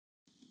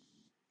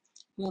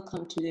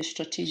Welcome to the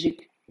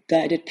strategic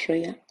guided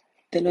prayer.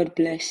 The Lord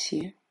bless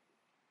you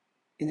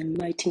in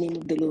the mighty name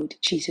of the Lord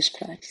Jesus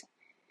Christ.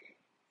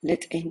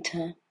 Let's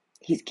enter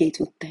his gates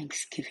with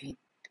thanksgiving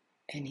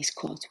and his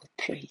courts with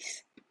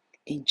praise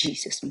in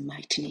Jesus'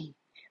 mighty name.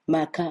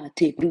 Maka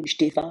te brush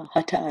deva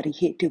hatari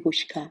he te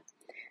bushka.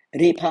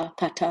 Repa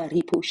kata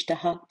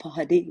ripushtaha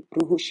pahade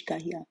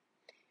ruhushkaya.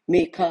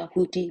 Meka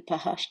huti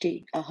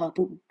pahashte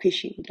ahabu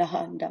pishi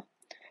lahanda.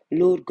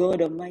 Lord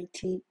God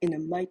Almighty, in the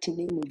mighty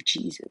name of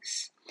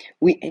Jesus,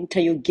 we enter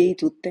your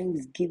gate with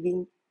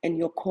thanksgiving and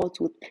your court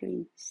with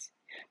praise.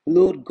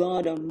 Lord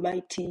God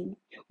Almighty,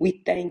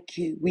 we thank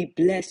you. We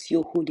bless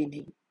your holy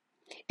name.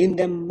 In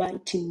the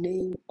mighty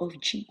name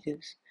of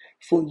Jesus.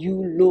 For you,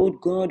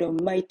 Lord God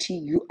Almighty,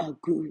 you are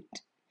good.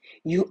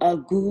 You are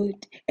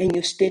good, and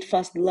your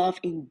steadfast love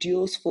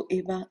endures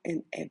forever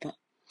and ever.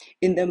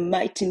 In the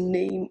mighty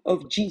name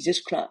of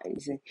Jesus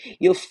Christ,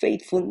 your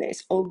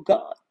faithfulness, O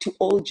God, to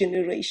all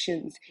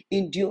generations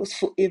endures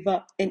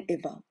forever and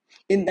ever.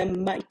 In the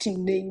mighty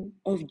name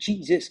of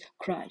Jesus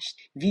Christ,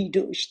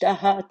 Vido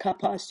Shtaha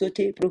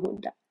Kapasote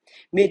Prohunda,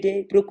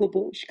 Mede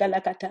Prokobo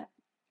Shkalakata,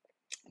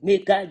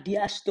 Mega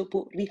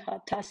Diastopo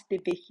Rihataste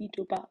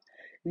Vehitoba,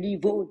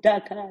 Livo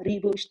Daka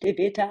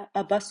Riboshteveta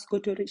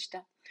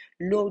Abaskotorista.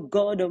 Lord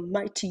God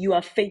Almighty, you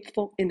are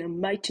faithful in the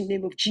mighty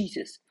name of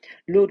Jesus.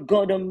 Lord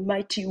God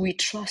Almighty, we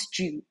trust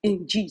you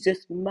in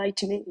Jesus'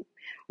 mighty name.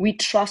 We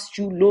trust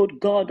you, Lord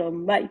God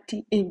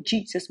Almighty, in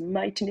Jesus'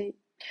 mighty name.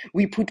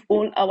 We put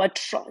all our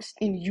trust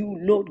in you,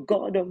 Lord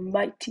God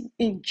Almighty,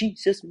 in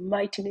Jesus'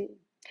 mighty name.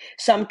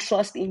 Some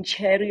trust in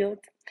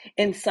chariots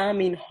and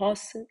some in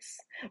horses.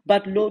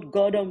 But Lord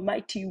God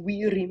Almighty,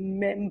 we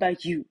remember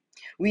you.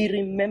 We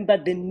remember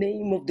the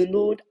name of the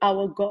Lord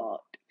our God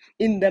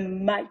in the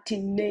mighty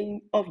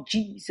name of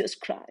Jesus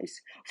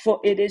Christ.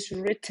 For it is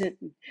written,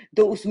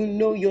 those who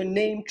know your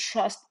name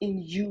trust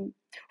in you.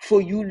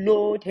 For you,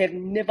 Lord, have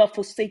never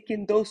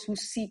forsaken those who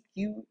seek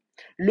you.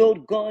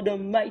 Lord God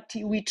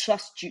Almighty, we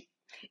trust you.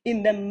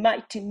 In the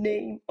mighty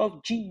name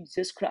of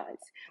Jesus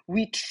Christ,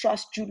 we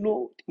trust you,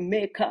 Lord.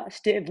 Meka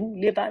stevu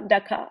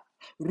levandaka,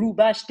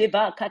 rubash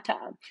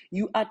devakata.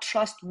 You are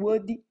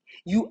trustworthy.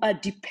 You are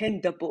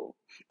dependable.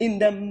 In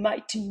the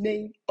mighty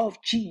name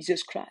of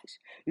Jesus Christ,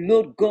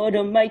 Lord God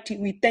Almighty,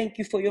 we thank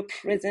you for your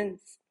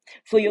presence.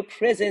 For your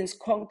presence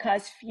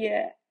conquers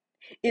fear.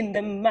 In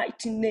the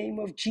mighty name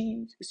of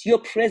Jesus, your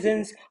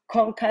presence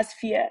conquers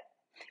fear.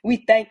 We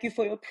thank you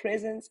for your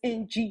presence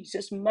in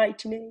Jesus'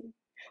 mighty name.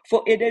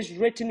 For it is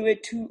written where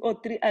two or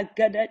three are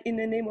gathered in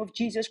the name of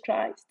Jesus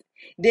Christ.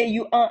 There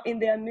you are in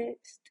their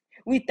midst.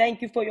 We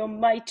thank you for your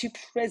mighty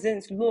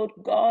presence, Lord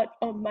God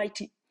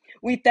Almighty.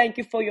 We thank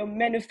you for your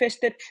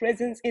manifested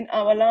presence in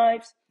our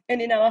lives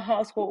and in our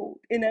household.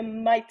 In the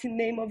mighty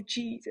name of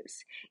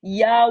Jesus,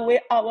 Yahweh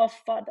our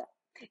Father,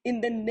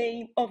 in the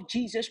name of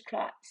Jesus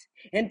Christ,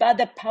 and by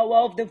the power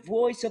of the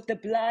voice of the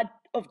blood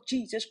of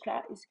Jesus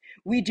Christ,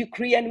 we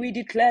decree and we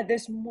declare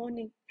this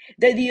morning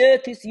that the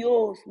earth is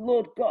yours,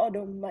 Lord God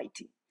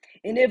Almighty,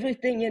 and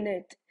everything in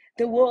it,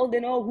 the world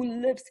and all who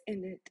lives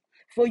in it.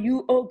 For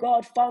you, O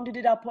God, founded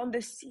it upon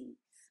the seas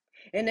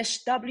and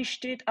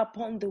established it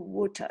upon the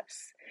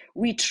waters.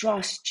 We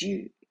trust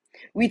you.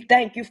 We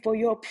thank you for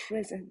your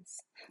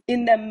presence.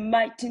 In the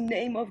mighty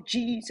name of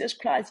Jesus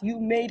Christ, you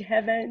made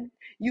heaven,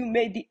 you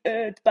made the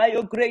earth by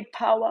your great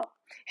power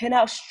and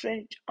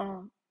outstretched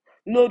arm.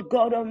 Lord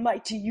God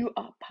Almighty, you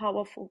are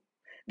powerful.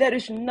 There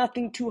is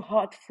nothing too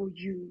hard for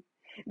you.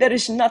 There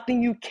is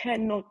nothing you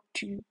cannot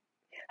do.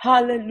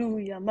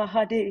 Hallelujah.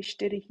 Mahadesh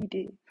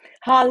terehide.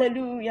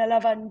 Hallelujah.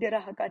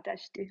 Lavandera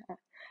hagadashteha.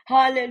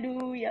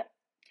 Hallelujah.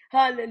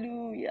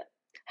 Hallelujah.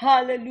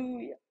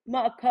 Hallelujah.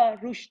 Maka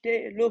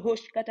rushte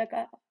lohosh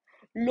kataka.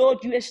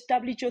 Lord, you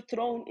establish your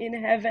throne in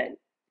heaven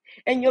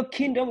and your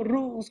kingdom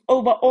rules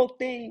over all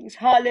things.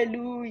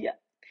 Hallelujah.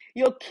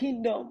 Your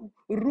kingdom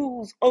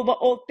rules over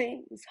all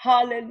things.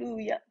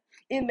 Hallelujah.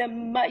 In the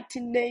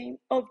mighty name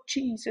of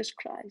Jesus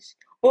Christ.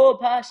 O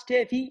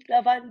Pastevi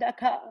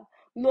Lavandaka.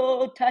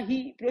 Lord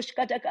Tahi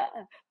Broshkataka.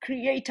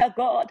 Creator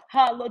God,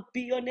 hallowed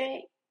be your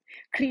name.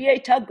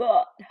 Creator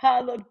God,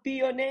 hallowed be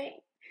your name.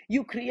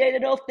 You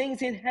created all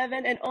things in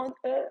heaven and on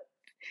earth.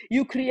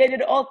 You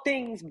created all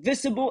things,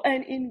 visible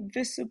and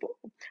invisible.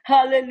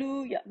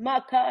 Hallelujah.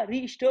 Maka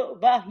rishto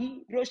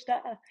vahi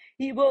roshta.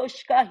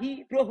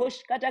 Iboshkahi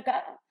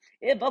brohoshkataka.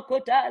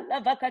 Evakota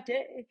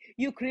lavakate.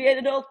 You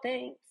created all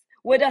things,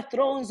 whether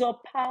thrones or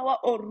power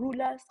or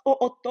rulers or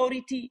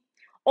authority.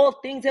 All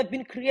things have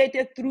been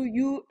created through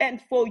you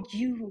and for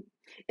you.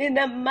 In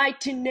the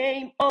mighty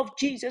name of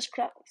Jesus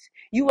Christ,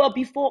 you are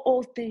before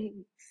all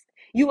things.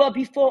 You are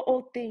before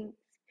all things.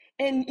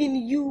 And in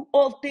you,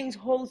 all things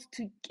hold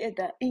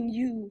together. In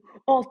you,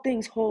 all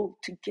things hold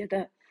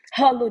together.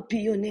 Hallowed be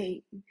your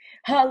name.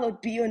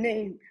 Hallowed be your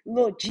name,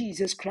 Lord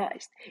Jesus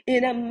Christ.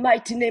 In the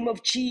mighty name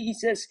of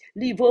Jesus,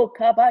 Livo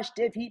Kabash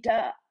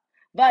Devita,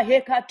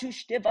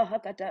 Vahekatush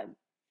Devahakata,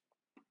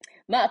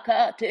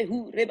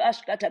 Makatehu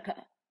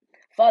Rebashkataka.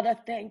 Father,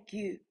 thank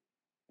you.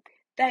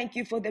 Thank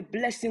you for the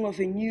blessing of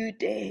a new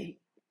day.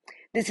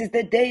 This is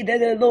the day that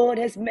the Lord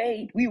has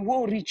made. We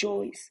will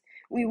rejoice.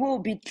 We will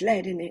be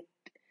glad in it.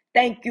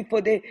 Thank you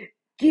for the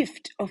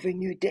gift of a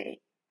new day.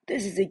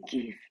 This is a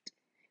gift.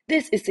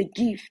 This is a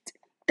gift.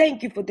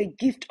 Thank you for the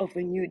gift of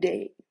a new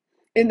day.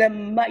 In the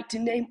mighty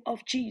name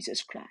of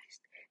Jesus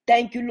Christ.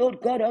 Thank you, Lord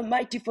God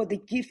Almighty, for the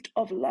gift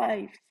of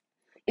life.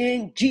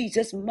 In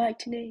Jesus'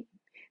 mighty name.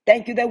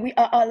 Thank you that we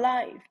are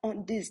alive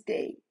on this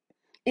day.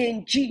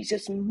 In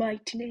Jesus'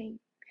 mighty name.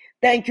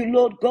 Thank you,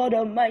 Lord God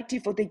Almighty,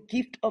 for the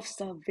gift of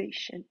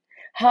salvation.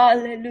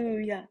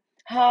 Hallelujah.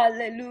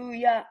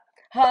 Hallelujah.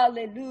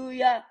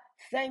 Hallelujah.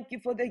 Thank you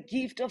for the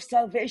gift of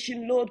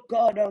salvation, Lord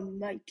God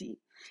Almighty.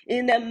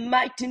 In the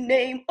mighty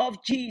name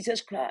of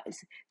Jesus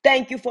Christ.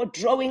 Thank you for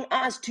drawing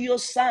us to your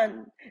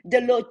Son,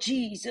 the Lord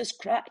Jesus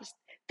Christ.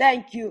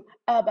 Thank you,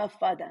 Abba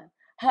Father.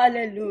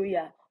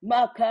 Hallelujah.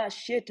 Maka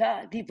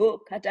sheta divo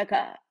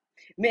kataka.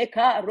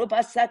 Meka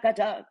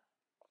robasakata.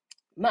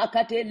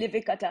 Makate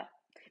livikata.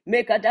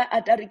 Mekada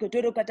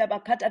atarikotoro kata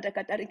bakata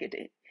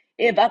takatarikete.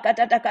 Eva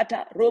kata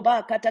takata.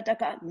 Roba kata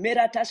taka.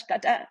 Meratash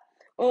kata.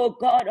 Oh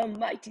God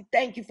Almighty,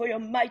 thank you for your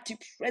mighty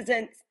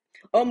presence.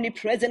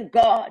 Omnipresent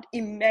God,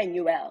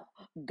 Emmanuel,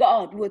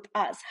 God with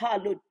us.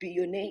 Hallowed be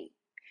your name.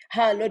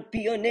 Hallowed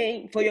be your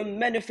name for your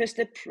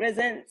manifested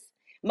presence.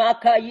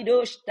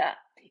 Makayidoshta.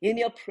 In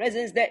your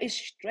presence there is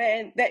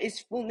strength, there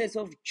is fullness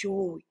of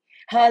joy.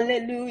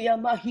 Hallelujah.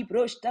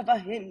 Mahibroshta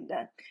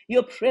vahinda.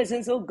 Your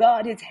presence, oh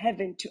God, is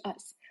heaven to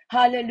us.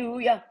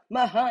 Hallelujah.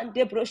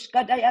 Mahande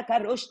broshkadaya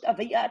karoshta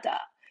vayata.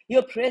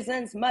 Your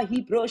presence,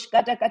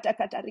 mahibroshkata kata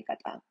kata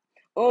rikata.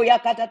 Oh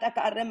yakata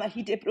takare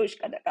mahide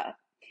broshkadaka.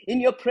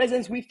 In your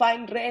presence we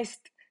find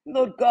rest,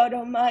 Lord God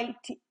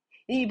Almighty.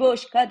 In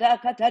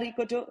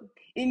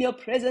your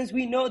presence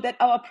we know that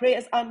our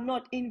prayers are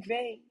not in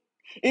vain.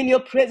 In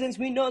your presence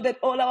we know that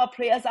all our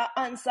prayers are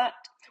answered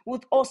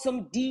with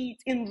awesome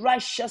deeds in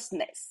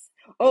righteousness.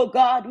 Oh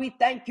God, we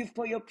thank you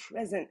for your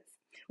presence.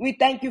 We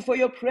thank you for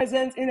your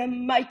presence in the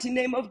mighty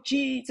name of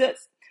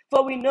Jesus.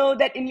 For we know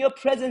that in your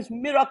presence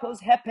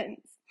miracles happen.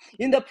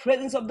 In the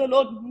presence of the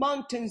Lord,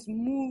 mountains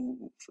move,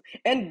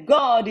 and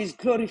God is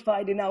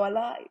glorified in our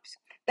lives.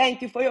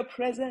 Thank you for your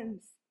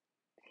presence.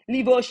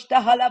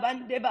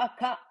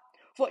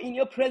 For in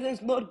your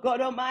presence, Lord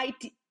God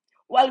Almighty,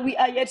 while we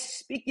are yet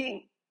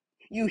speaking,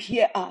 you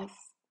hear us.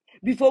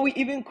 Before we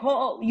even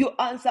call, you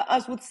answer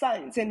us with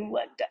signs and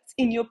wonders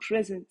in your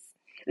presence.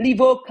 In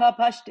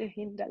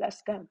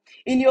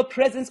your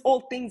presence,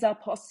 all things are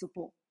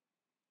possible.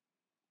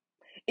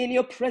 In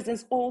your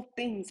presence, all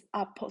things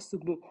are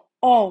possible.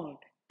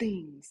 All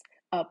things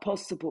are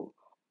possible.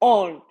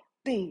 All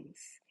things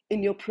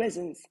in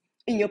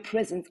your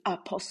presence are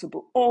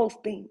possible. All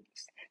things.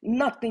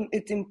 Nothing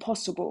is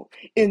impossible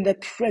in the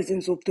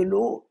presence of the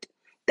Lord.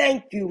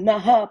 Thank you,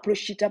 Maha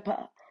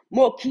Proshitapa.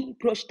 Moki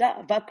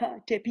Proshta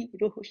Vaka Tepi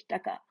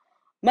Rohoshtaka.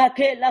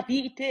 Make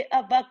Lavite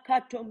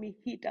Avakato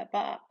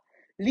Mihitaba.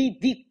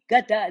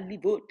 Livikata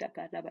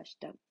Livotaka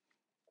Lavashta.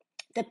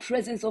 The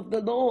presence of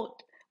the Lord.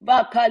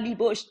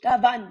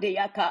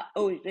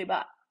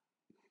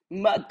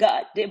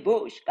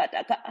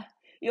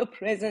 Your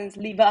presence,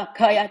 liva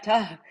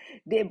kayata,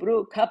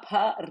 debro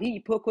kapa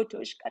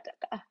ripokotosh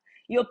kataka.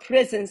 Your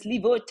presence,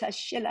 livota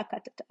shela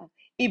katata,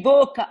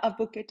 iboka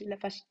avokete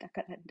lafashta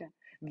kalanda,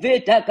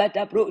 veda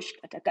gata brosh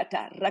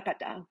katakata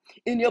rakata.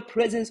 In your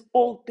presence,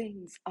 all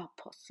things are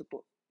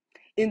possible.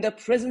 In the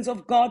presence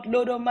of God,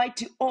 Lord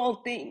Almighty, all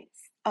things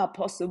are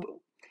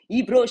possible.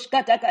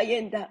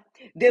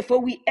 Therefore,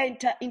 we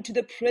enter into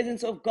the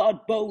presence of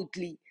God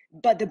boldly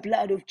by the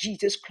blood of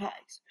Jesus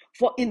Christ.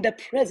 For in the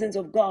presence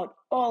of God,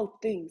 all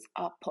things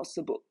are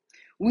possible.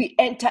 We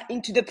enter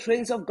into the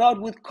presence of God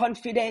with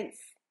confidence.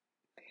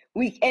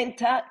 We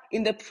enter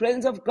in the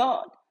presence of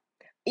God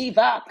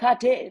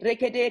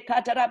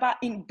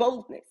in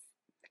boldness,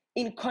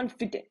 in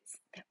confidence,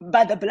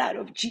 by the blood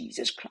of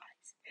Jesus Christ.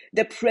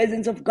 The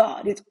presence of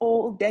God is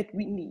all that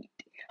we need.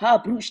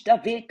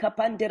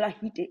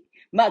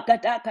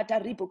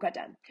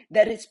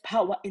 There is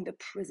power in the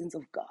presence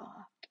of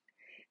God.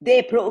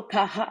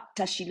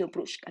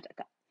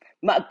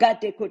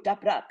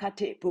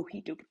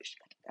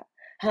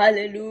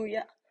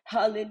 Hallelujah.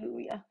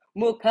 Hallelujah.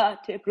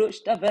 Mokate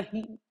proshta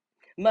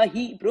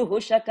Mahi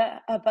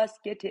brohoshaka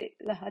avaskete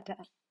lahata.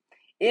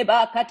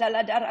 Eba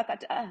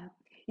kataladarakata.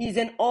 He's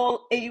an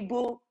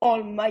all-able,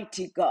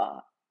 almighty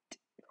God.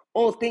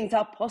 All things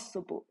are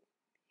possible.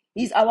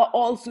 He's our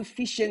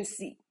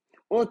all-sufficiency.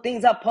 All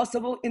things are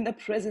possible in the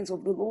presence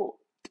of the Lord.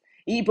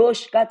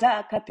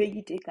 Iboshkata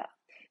kapeyiteka.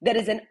 There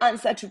is an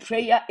answer to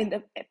prayer in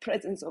the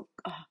presence of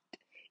God.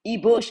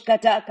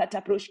 Iboshkata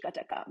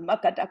kataproshkataka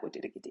makata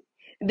koterekete.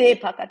 De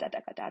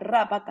pakatatakata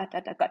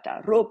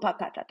rabakatatakata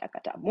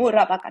ropakatatakata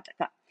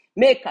morabakataka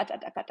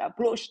mekatatakata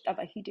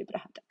broshtavahide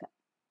brahataka.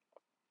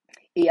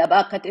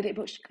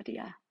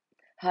 Iabakatereboshkatia.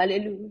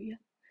 Hallelujah.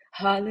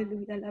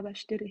 Hallelujah.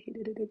 Lavashtere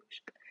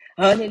hideboshka.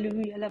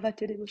 Hallelujah.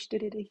 Lavatere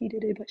boshtere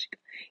hideboshka.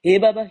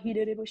 Ebaba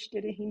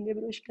hideboshtere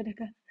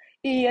hindebroshkataka.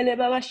 Iale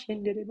baba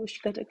shendere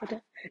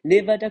boshkatakata.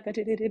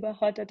 Levadakatere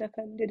bahata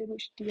takandere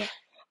boshtia.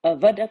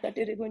 Avada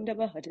kadere bunda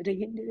bahadere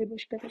hindere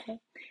bushkataba.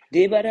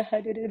 Debara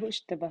hadere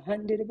bushtaba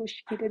handere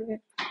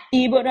bushkidere.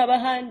 Ibora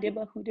bahande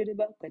bahudere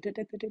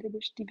bakatata kadere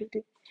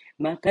bushtibete.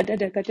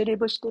 Makadada kadere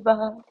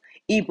bushtaba.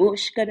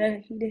 Iboshkada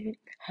hide.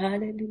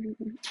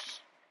 Hallelujah.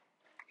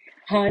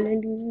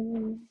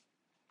 Hallelujah.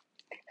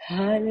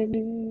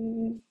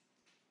 Hallelujah.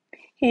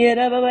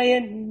 Yera baba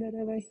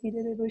yendara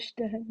bahidere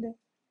bushtahanda.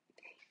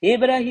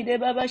 Ibrahide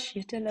baba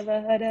shitala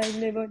bahara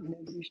lebonna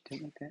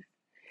bushtabaka.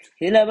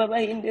 Hila baba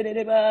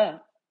hindere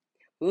ba.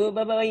 O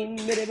baba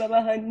indere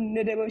baba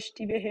handere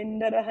boshti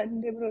behendara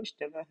hande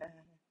broshtava.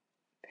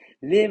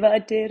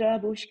 Levatera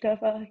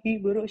bushkava hi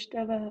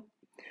broshtava.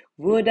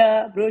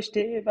 Voda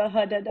broshte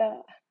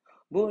bahadada.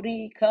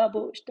 Borika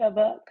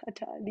boshtava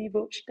katali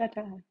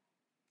boshkata.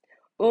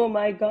 Oh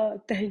my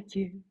God, thank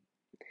you.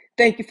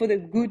 Thank you for the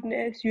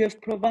goodness you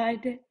have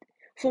provided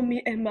for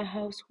me and my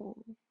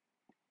household.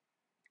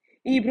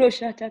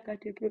 Ibroshata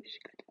kate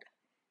broshkata.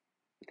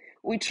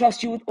 We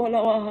trust you with all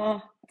our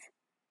heart.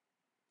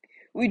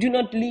 We do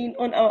not lean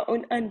on our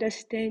own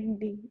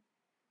understanding.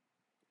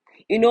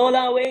 In all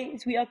our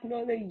ways, we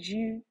acknowledge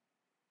you.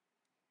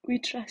 We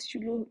trust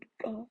you, Lord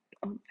God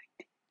Almighty.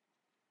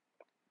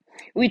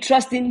 We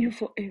trust in you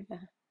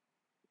forever.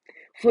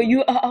 For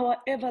you are our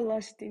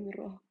everlasting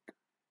rock.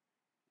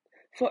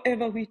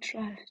 Forever we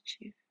trust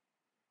you.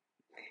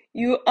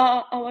 You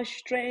are our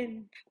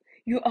strength.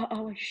 You are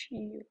our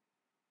shield.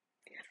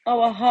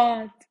 Our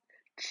heart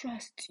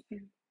trusts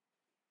you.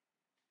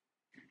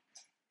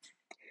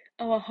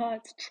 Our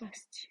heart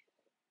trusts you.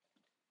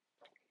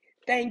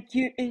 Thank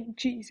you in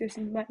Jesus'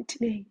 mighty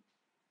name.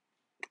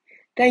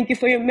 Thank you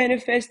for your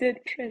manifested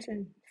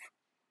presence.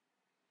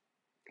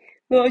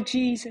 Lord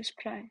Jesus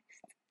Christ,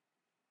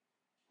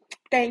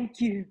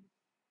 thank you.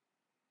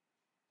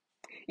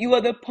 You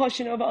are the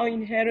portion of our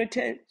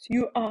inheritance.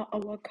 You are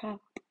our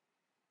cup.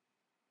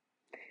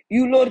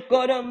 You, Lord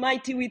God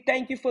Almighty, we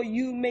thank you for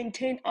you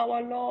maintain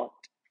our Lord.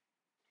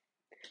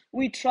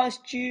 We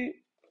trust you.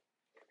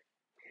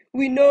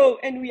 We know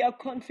and we are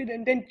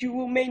confident that you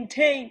will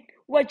maintain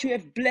what you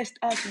have blessed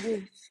us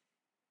with.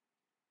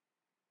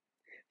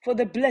 For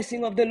the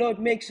blessing of the Lord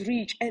makes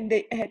rich and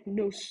they add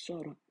no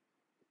sorrow.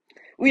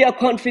 We are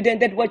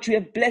confident that what you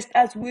have blessed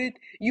us with,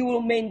 you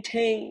will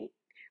maintain.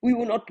 We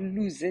will not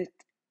lose it.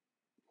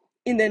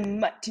 In the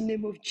mighty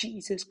name of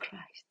Jesus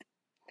Christ.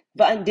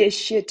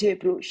 Vandeshete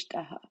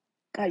broshtaha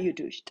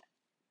kayudushta.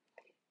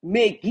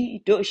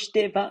 Megi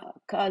doshteva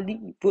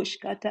kali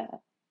bushkata.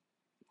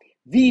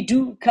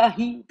 Vidu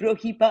kahi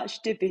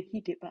brohibashte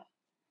vehideba.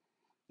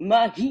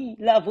 Mahi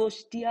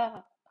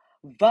lavostia.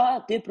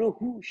 Va de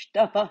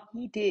brohushta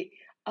vahide.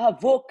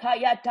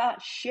 Avokayata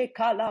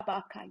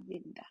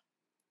shekalabakayenda.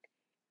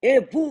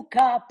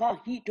 Evuka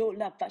pahido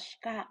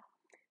lavashka.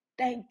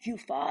 Thank you,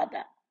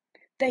 Father.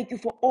 Thank you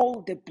for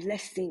all the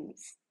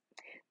blessings.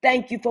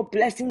 Thank you for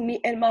blessing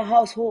me and my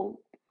household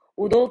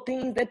with all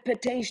things that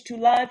pertains to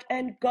life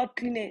and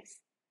godliness.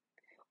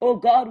 Oh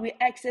God, we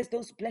access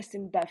those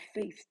blessings by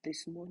faith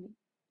this morning.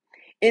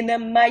 In the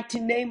mighty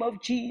name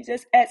of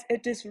Jesus, as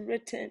it is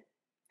written,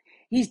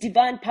 His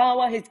divine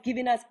power has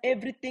given us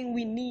everything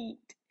we need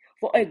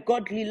for a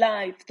godly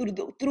life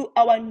through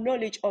our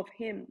knowledge of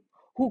Him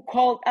who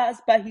called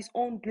us by His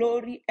own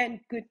glory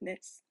and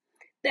goodness.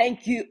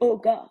 Thank you, O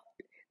God,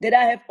 that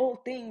I have all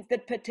things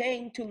that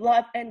pertain to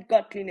life and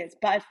godliness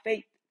by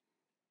faith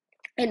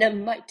in the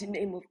mighty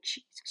name of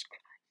Jesus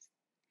Christ.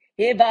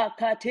 Eva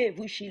kate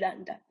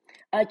vushilanda.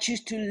 I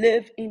choose to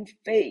live in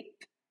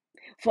faith,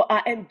 for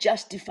I am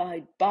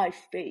justified by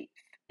faith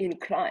in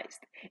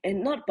Christ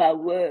and not by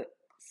works.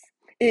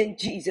 In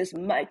Jesus'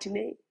 mighty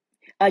name,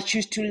 I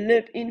choose to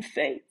live in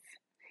faith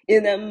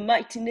in the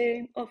mighty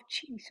name of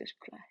Jesus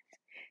Christ.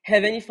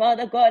 Heavenly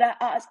Father, God, I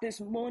ask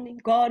this morning,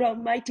 God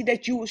Almighty,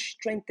 that you will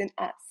strengthen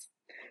us.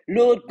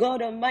 Lord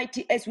God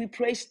Almighty, as we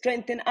pray,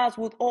 strengthen us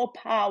with all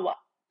power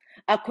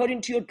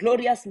according to your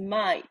glorious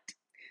might,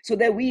 so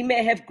that we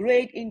may have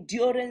great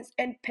endurance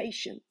and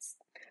patience.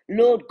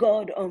 Lord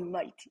God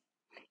Almighty,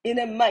 in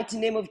the mighty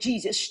name of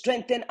Jesus,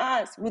 strengthen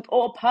us with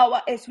all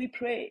power as we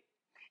pray.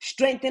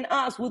 Strengthen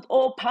us with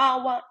all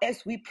power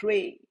as we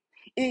pray.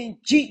 In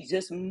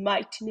Jesus'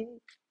 mighty name.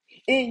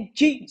 In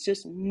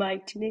Jesus'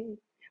 mighty name.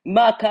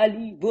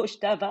 Makali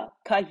Vostava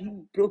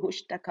Kahi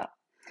Prohostaka.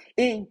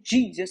 In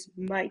Jesus'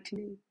 mighty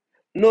name.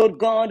 Lord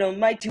God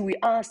Almighty, we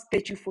ask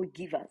that you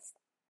forgive us.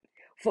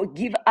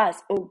 Forgive us,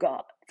 O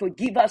God.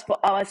 Forgive us for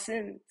our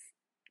sins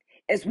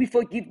as we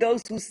forgive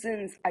those who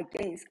sins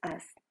against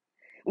us.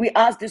 We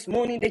ask this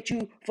morning that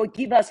you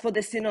forgive us for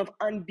the sin of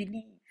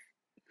unbelief.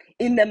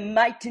 In the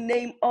mighty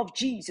name of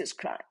Jesus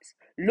Christ.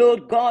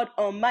 Lord God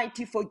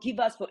Almighty, forgive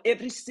us for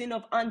every sin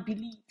of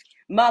unbelief.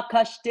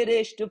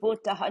 Makashtereshte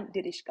vota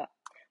handereshka.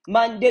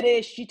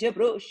 Mandereshite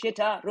bro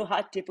sheta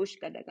rohate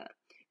pushkadaga.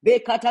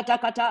 Bekatata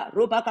kata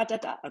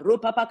robakatata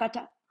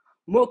ropapakata.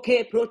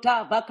 Moke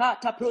prota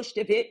bakata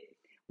proshteve.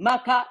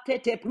 Maka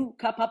tete pru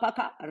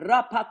kapapaka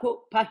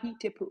rapako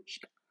pahite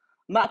prushka.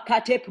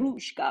 Makate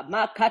prushka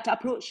makata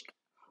prushka.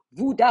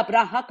 Vuda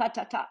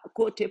brahakatata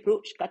kote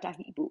prushka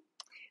tahibu.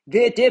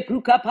 Vete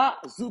prukapa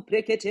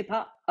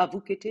zupreketepa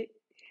avukete.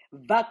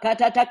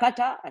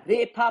 Vakatatakata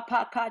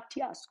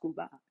repapakatia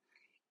skuba.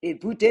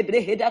 Evute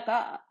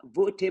brehedaka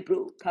vote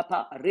bro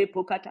kapa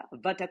repokata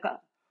vataka.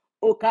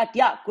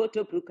 Okatia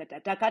koto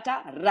prukata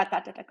takata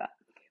rakatataka.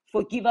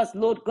 Forgive us,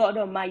 Lord God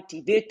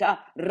Almighty. Veta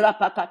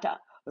rapakata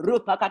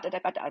ropakata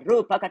takata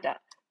ropakata.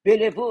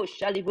 Belevo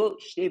shalivo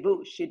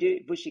shevo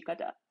shede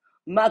vushikata.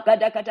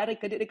 Magadakata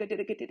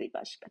rekete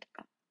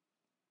bashkataka.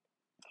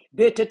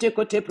 Betete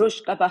kote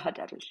proshka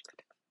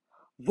bahadarushkata.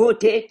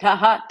 Vote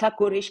taha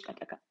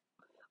takoreshkataka.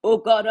 Oh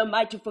God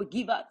Almighty,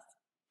 forgive us.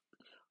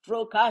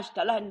 Frokash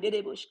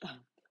talandere bushka.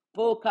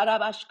 Po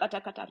karabash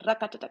katakata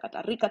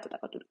rakatatakata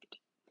rikatatakata.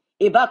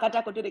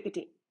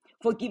 Ebakatakoterekete.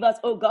 Forgive us,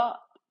 oh God,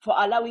 for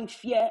allowing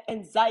fear,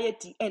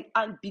 anxiety, and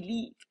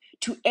unbelief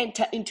to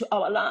enter into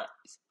our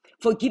lives.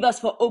 Forgive us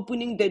for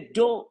opening the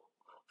door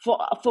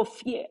for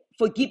fear.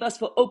 Forgive us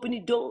for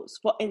opening doors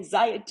for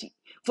anxiety.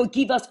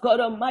 Forgive us,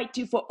 God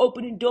Almighty, for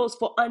opening doors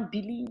for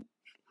unbelief.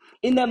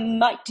 In the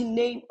mighty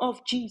name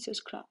of Jesus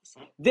Christ.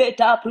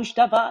 Veta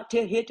prushtava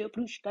te hete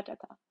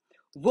prushkataka.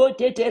 Vote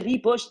te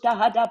riposhta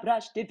hada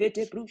brashte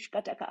vete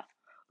prushkataka.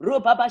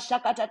 Roba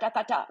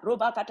bashakata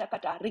roba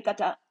katakata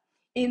rikata.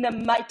 In the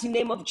mighty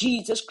name of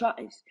Jesus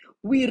Christ,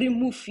 we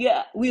remove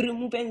fear, we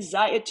remove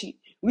anxiety,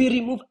 we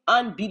remove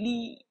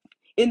unbelief.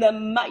 In the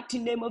mighty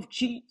name of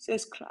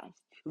Jesus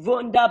Christ.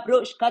 Vonda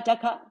brosh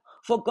kataka.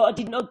 For God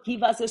did not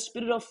give us a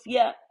spirit of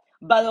fear,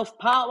 but of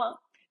power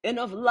and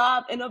of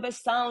love and of a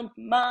sound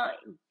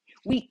mind.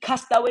 We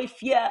cast away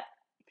fear.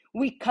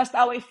 We cast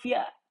away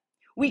fear.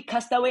 We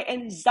cast away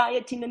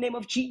anxiety in the name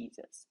of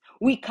Jesus.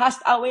 We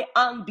cast away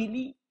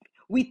unbelief.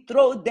 We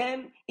throw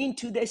them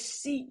into the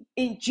sea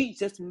in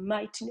Jesus'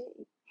 mighty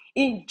name.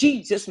 In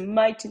Jesus'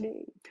 mighty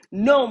name.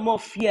 No more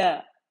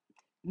fear.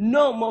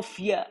 No more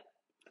fear.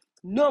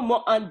 No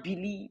more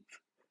unbelief.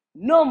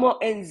 No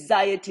more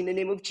anxiety in the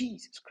name of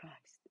Jesus Christ.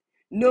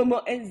 No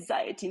more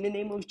anxiety in the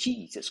name of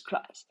Jesus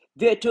Christ.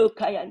 Veto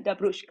kayanda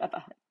broshka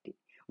bahati.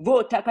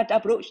 Vota kata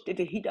broshte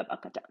vehida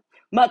bakata.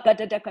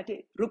 Makata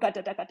dakate.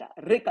 Rukata dakata.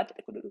 Rekata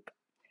kuduruka.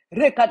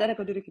 Rekata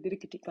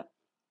kudurukitika.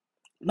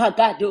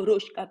 Magado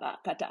roshkaba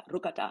kata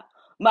rukata.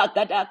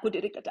 Magada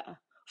kudirikata.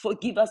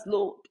 Forgive us,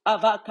 Lord.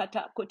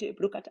 Avakata kote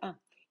brukata.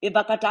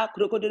 Evakata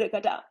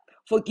krokodirikata.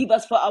 Forgive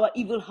us for our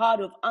evil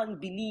heart of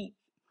unbelief.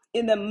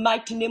 In the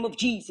mighty name of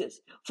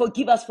Jesus.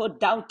 Forgive us for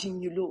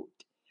doubting you, Lord.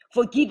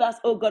 Forgive us,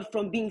 oh God,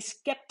 from being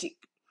skeptic.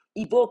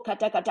 Ivo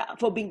kata kata.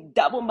 For being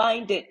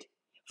double-minded.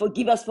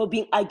 Forgive us for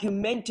being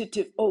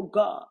argumentative, oh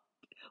God.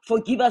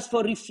 Forgive us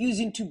for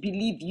refusing to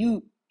believe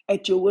you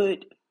at your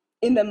word.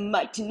 In the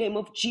mighty name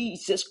of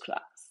Jesus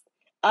Christ.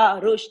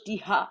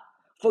 Aroshtiha.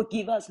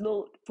 Forgive us,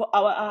 Lord, for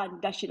our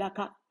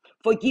andashilaka.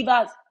 Forgive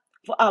us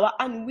for our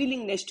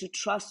unwillingness to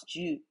trust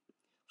you.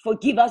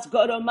 Forgive us,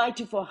 God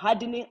Almighty, for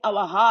hardening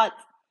our hearts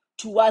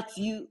towards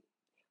you.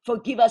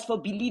 Forgive us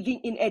for believing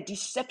in a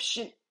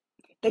deception,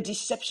 the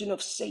deception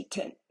of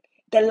Satan,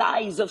 the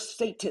lies of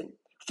Satan.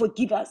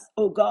 Forgive us,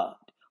 oh God,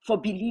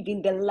 for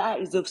believing the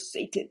lies of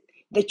Satan,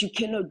 that you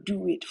cannot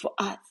do it for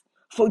us.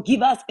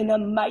 Forgive us in the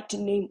mighty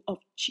name of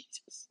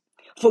Jesus.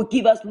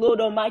 Forgive us,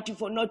 Lord Almighty,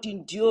 for not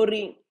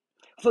enduring.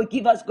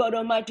 Forgive us, God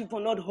Almighty, for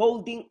not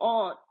holding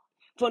on,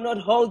 for not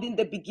holding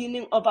the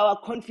beginning of our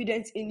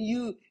confidence in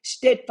you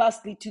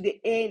steadfastly to the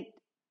end.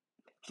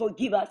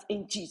 Forgive us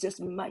in Jesus'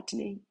 mighty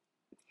name.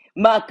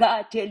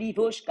 Maka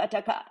telivosh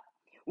kataka.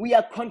 We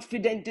are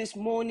confident this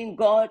morning,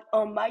 God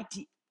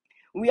Almighty.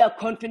 We are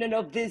confident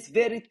of this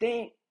very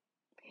thing,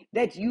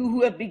 that you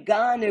who have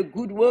begun a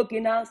good work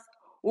in us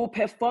will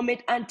perform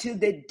it until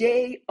the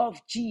day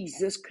of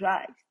Jesus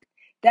Christ.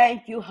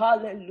 Thank you,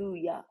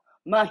 hallelujah.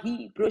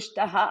 Mahi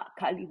broshtaha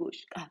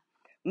kalivoshka.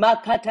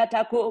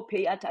 Makatatako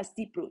peyata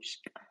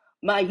stiproshka.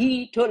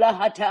 Mahi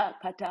tolahata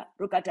kata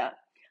rokata.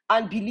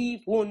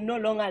 Unbelief will no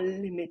longer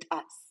limit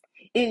us.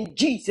 In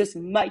Jesus'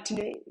 mighty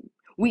name,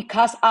 we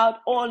cast out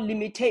all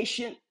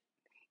limitation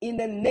in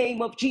the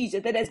name of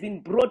Jesus that has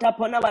been brought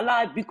upon our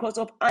life because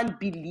of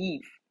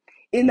unbelief.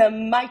 In the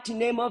mighty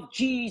name of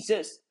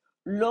Jesus,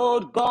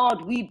 Lord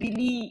God, we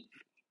believe.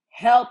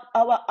 Help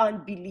our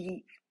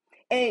unbelief.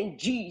 In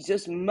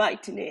Jesus'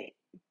 mighty name,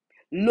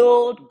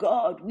 Lord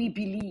God, we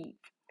believe.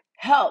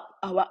 Help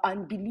our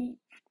unbelief.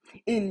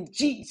 In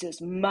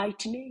Jesus'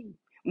 mighty name.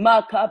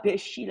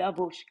 Makabeshila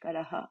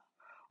voshkaraha.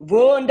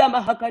 Vonda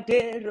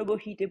mahakate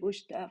robohite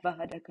bushta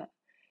vahadaka.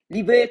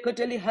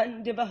 Livekoteli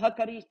hande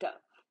vahakarita.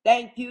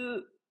 Thank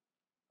you.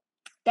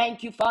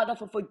 Thank you, Father,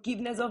 for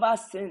forgiveness of our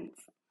sins.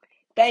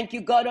 Thank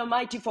you, God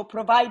Almighty, for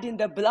providing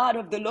the blood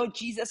of the Lord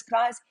Jesus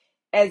Christ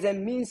as a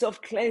means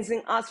of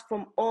cleansing us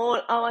from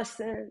all our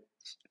sins.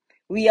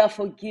 We are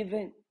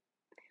forgiven.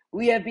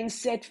 We have been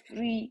set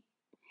free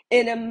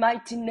in the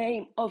mighty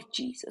name of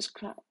Jesus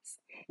Christ.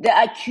 The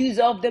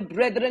accuser of the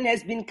brethren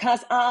has been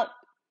cast out.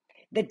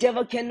 The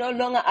devil can no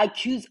longer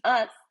accuse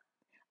us.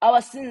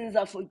 Our sins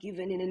are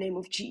forgiven in the name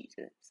of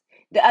Jesus.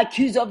 The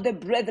accuser of the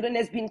brethren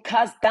has been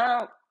cast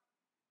down.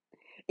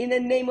 In the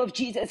name of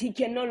Jesus, he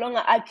can no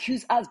longer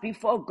accuse us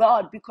before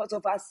God because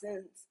of our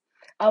sins.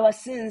 Our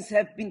sins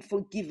have been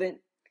forgiven.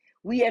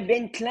 We have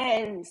been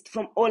cleansed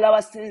from all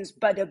our sins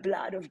by the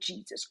blood of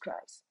Jesus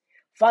Christ.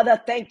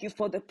 Father, thank you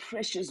for the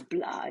precious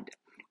blood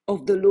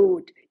of the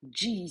Lord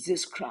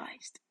Jesus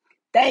Christ.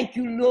 Thank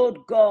you, Lord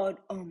God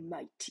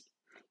Almighty.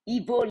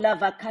 Ivo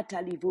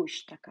lavakata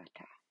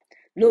livoshtakata.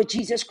 Lord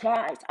Jesus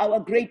Christ, our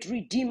great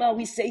Redeemer,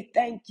 we say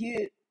thank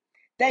you.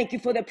 Thank you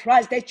for the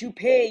price that you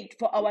paid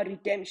for our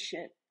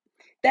redemption.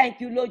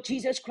 Thank you, Lord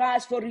Jesus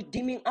Christ, for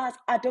redeeming us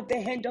out of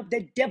the hand of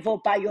the devil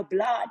by your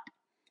blood.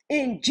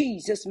 In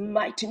Jesus'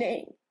 mighty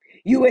name,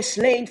 you were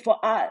slain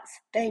for us.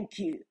 Thank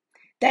you.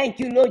 Thank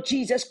you, Lord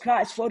Jesus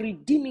Christ, for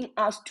redeeming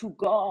us to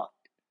God.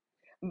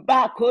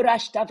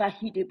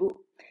 Bakorashtavahidebo.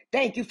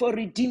 Thank you for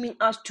redeeming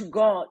us to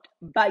God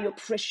by your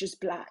precious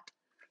blood.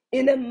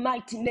 In the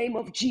mighty name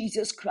of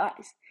Jesus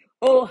Christ.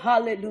 Oh,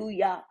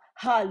 hallelujah,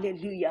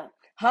 hallelujah,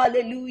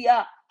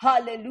 hallelujah,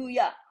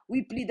 hallelujah.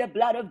 We plead the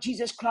blood of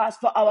Jesus Christ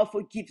for our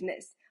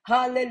forgiveness.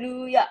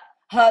 Hallelujah,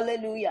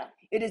 hallelujah.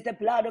 It is the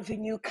blood of a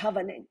new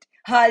covenant.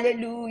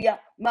 Hallelujah.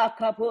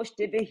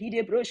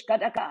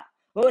 Makaposhtevehidebroshkadaka.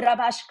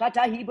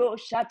 Orabashkata hibo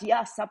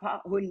shatia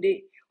sapa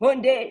hunde.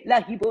 Hunde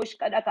la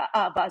hiboshkadaka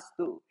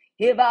avastu.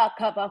 Heva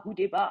kava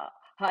hudeba.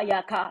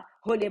 Hayaka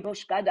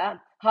holeboshkada.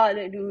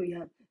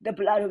 Hallelujah. The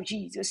blood of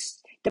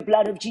Jesus. The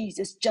blood of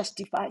Jesus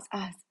justifies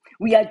us.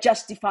 We are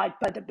justified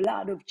by the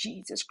blood of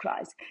Jesus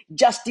Christ.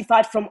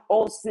 Justified from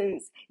all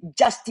sins.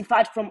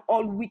 Justified from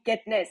all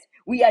wickedness.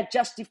 We are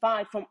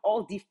justified from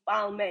all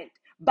defilement.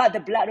 By the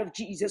blood of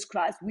Jesus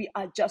Christ, we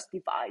are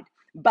justified.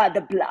 By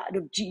the blood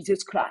of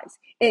Jesus Christ.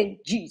 In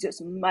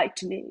Jesus'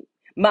 mighty name.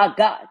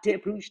 Maga te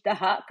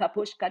brushtaha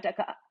kapush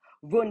kataka.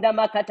 Vunda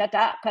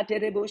makatata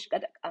katerebush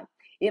kataka.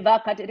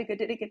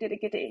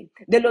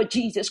 The Lord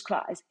Jesus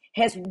Christ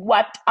has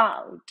wiped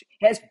out,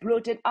 has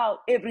blotted out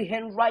every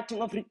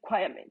handwriting of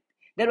requirement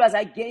that was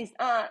against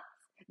us,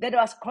 that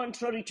was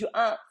contrary to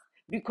us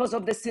because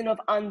of the sin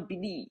of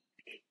unbelief.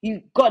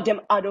 He got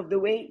them out of the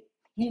way.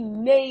 He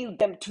nailed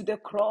them to the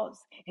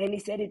cross and he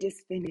said, "It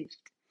is finished."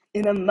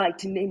 In the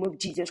mighty name of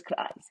Jesus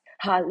Christ.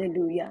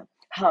 Hallelujah.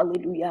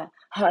 Hallelujah.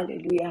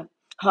 Hallelujah.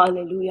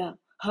 Hallelujah.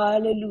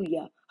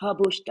 Hallelujah.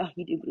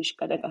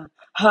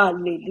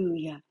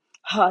 Hallelujah.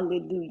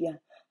 Hallelujah.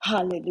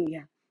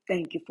 Hallelujah.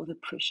 Thank you for the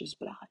precious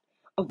blood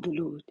of the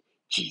Lord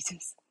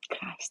Jesus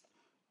Christ.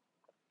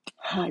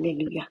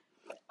 Hallelujah.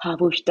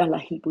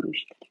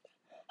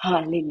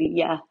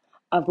 Hallelujah.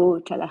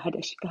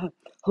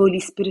 Holy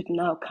Spirit,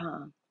 now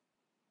come.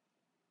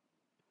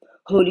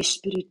 Holy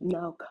Spirit,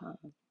 now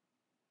come.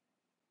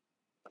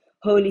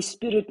 Holy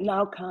Spirit,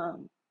 now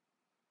come.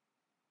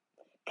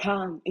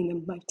 Come in the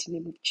mighty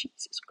name of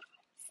Jesus Christ.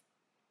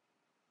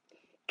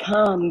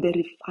 Come, the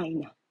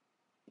refiner.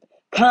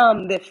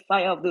 Come, the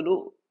fire of the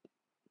Lord.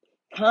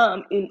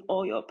 Come in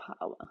all your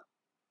power.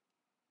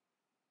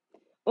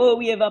 Oh,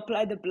 we have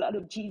applied the blood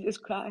of Jesus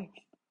Christ.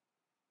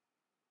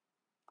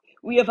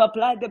 We have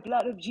applied the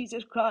blood of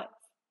Jesus Christ.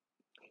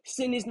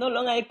 Sin is no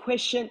longer a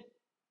question.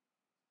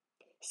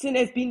 Sin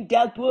has been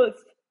dealt with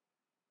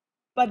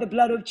by the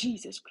blood of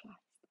Jesus Christ.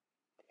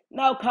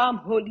 Now come,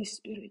 Holy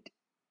Spirit.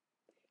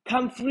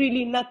 Come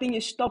freely, nothing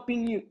is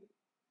stopping you.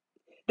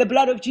 The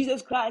blood of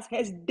Jesus Christ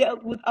has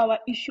dealt with our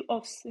issue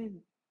of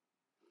sin.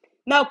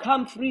 Now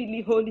come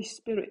freely, Holy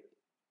Spirit.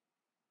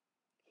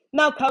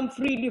 Now come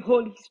freely,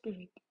 Holy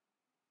Spirit.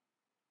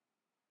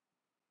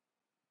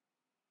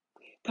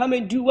 Come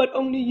and do what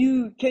only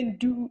you can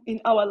do in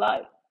our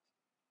life.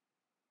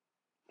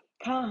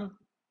 Come.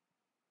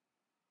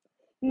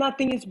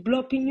 Nothing is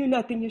blocking you,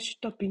 nothing is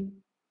stopping.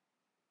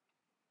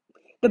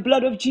 The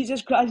blood of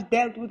Jesus Christ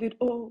dealt with it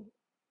all.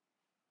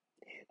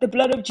 The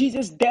blood of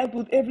Jesus dealt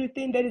with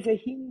everything that is a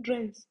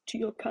hindrance to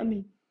your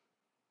coming,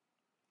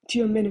 to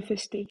your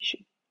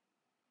manifestation.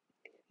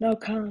 Now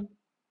come.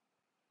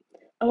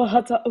 Our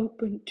hearts are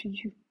open to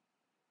you.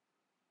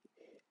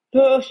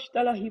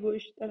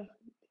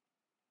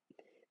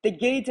 The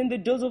gates and the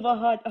doors of our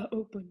heart are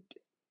opened.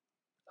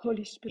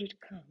 Holy Spirit,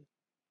 come.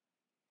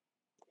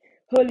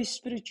 Holy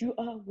Spirit, you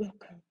are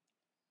welcome.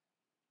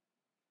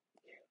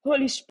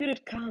 Holy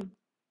Spirit, come.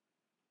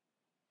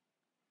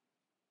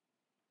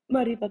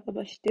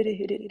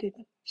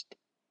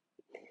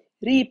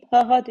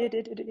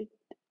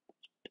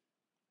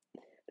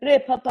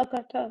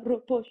 Repapakata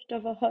roposhta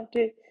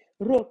vahate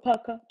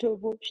ropakato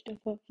voshta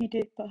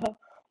vahide paha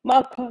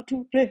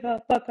makatu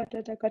reha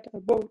pakata takata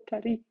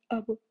botari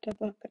abota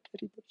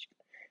bakatari boshka.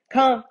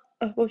 Come,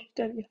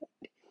 aboshta.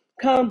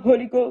 Come,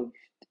 Holy Ghost.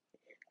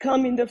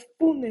 Come in the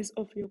fullness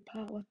of your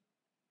power.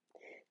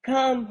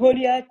 Come,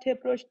 Holy Ate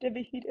Proshte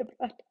Vihide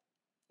Brata.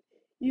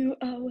 You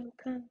are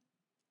welcome.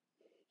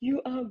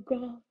 You are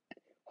God.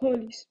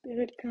 Holy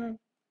Spirit, come.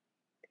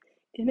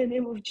 In the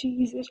name of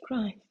Jesus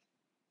Christ.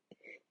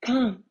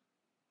 Come.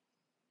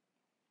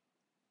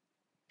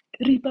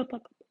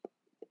 Come,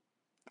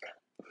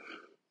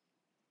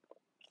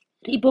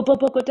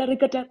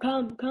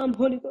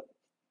 Holy Ghost.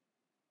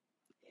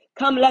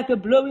 Come like a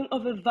blowing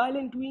of a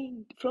violent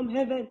wind from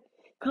heaven.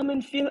 Come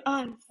and fill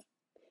us.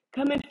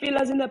 Come and fill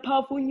us in a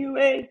powerful new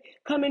way.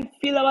 Come and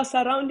fill our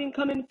surrounding.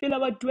 Come and fill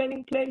our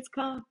dwelling place.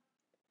 Come.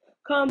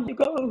 Come, the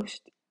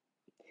Ghost.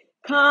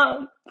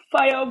 Come,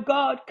 fire of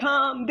God.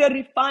 Come, the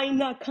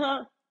refiner.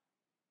 Come.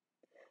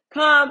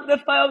 Come, the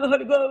fire of the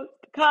Holy Ghost.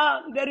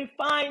 Come, the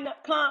refiner.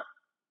 Come.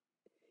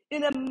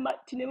 In the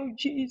mighty name of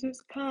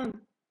Jesus.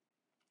 Come.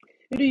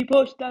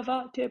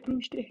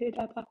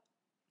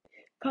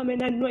 Come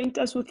and anoint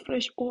us with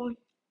fresh oil.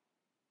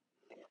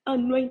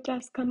 Anoint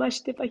us. Come,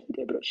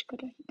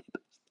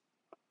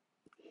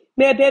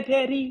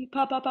 Mebeperi,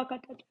 Papa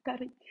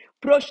Pakatakari,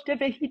 Proste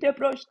Vehite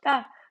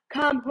Prosta,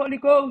 come Holy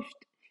Ghost,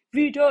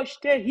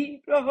 Vidoste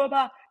He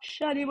Prohoba,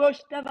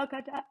 Shalibosta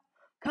Vakata,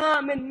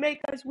 come and make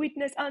us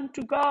witness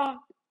unto God.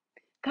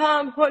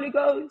 Come, Holy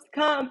Ghost,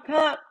 come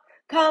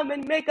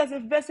and make us a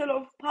vessel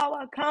of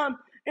power. Come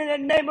in the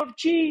name of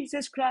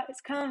Jesus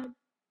Christ. Come,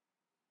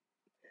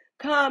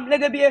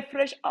 let there be a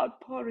fresh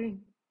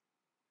outpouring.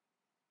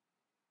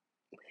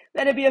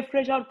 Let there be a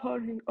fresh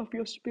outpouring of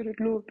your Spirit,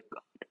 Lord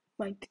God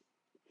Almighty.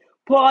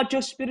 Pour out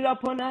your Spirit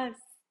upon us.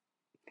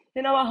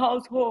 In our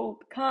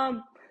household,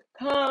 come,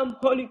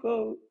 Holy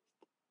Ghost,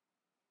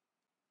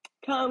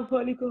 come,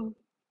 Holy Ghost.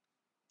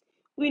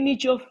 We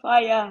need your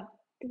fire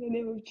in the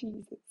name of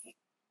Jesus.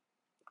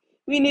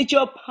 We need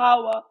your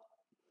power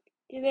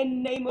in the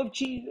name of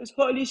Jesus.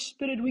 Holy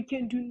Spirit, we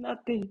can do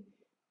nothing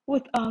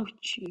without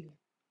you.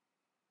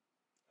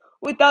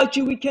 Without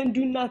you, we can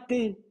do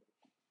nothing.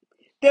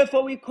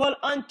 Therefore, we call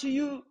unto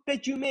you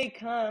that you may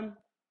come.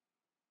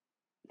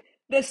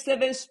 The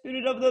seventh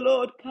Spirit of the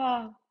Lord,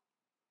 come.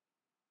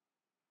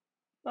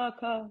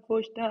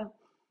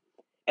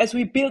 As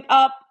we build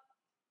up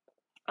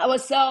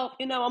ourselves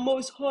in our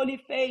most holy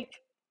faith,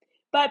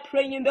 by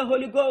praying in the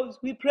Holy Ghost,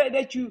 we pray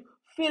that you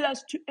fill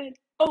us to an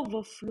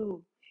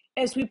overflow.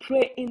 As we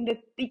pray in the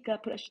Tika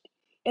Prashti,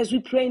 as we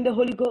pray in the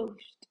Holy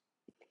Ghost,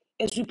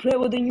 as we pray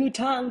with the new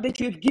tongue that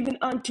you have given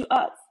unto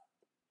us,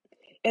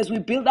 as we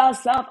build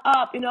ourselves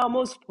up in our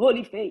most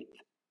holy faith,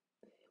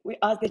 we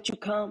ask that you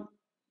come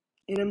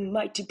in a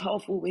mighty,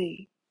 powerful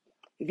way.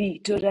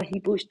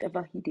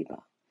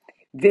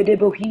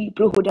 Vedebohi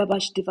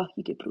prohodabashte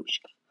vahide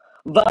brushka.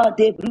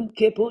 Vade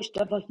bruke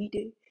posta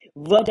vahide.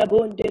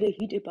 Vadabonde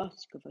hide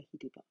baska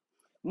vahide ba.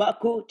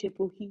 Mako te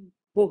pohi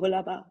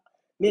poholaba.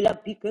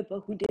 Melabika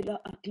bahudela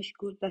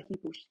atishko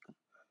vahibushka.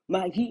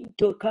 Mahi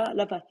toka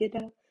la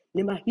vahida.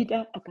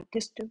 Nemahida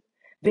akatesto.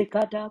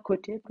 Vekada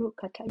kotebro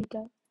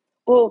kataita.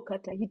 O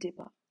katahide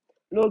ba.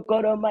 Lord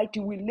God Almighty,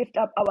 we lift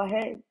up our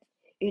hands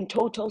in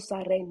total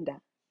surrender.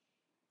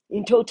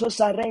 In total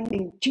surrender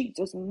in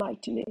Jesus'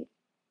 mighty name.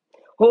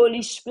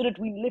 Holy Spirit,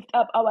 we lift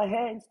up our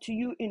hands to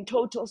you in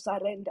total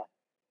surrender,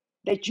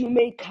 that you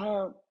may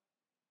come.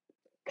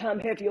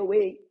 Come have your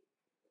way.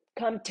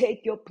 Come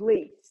take your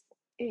place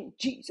in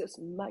Jesus'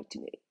 mighty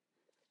name.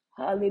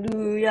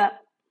 Hallelujah.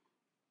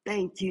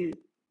 Thank you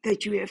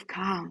that you have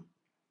come.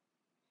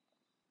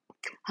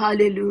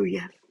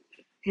 Hallelujah.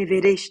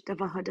 Hevereshta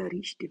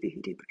vahadarishte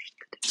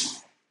vehedebrushkata.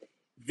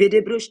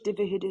 Vedebrushte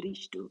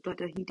vehederishto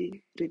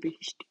vadahide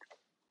rebehishte.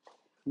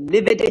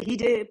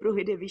 Livedehide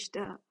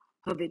prohedevishta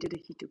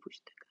havedehite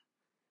pushtaka.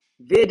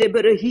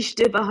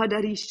 Vedebrahiste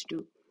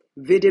vahadaristu,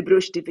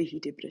 vedebroste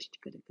vehite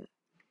brashtikadaka.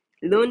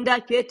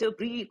 Londa keto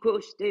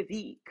brikoste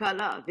vi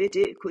kala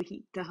vede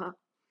kohitaha.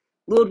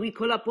 Lord, we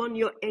call upon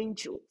your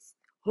angels,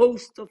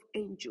 host of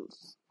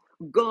angels,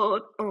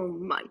 God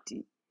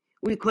Almighty.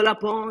 We call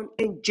upon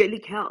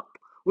angelic help.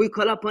 We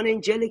call upon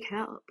angelic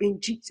help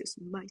in Jesus'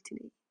 mighty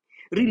name.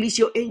 Release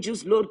your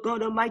angels, Lord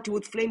God Almighty,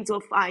 with flames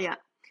of fire.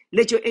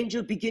 Let your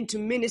angels begin to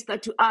minister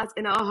to us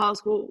in our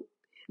household.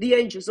 The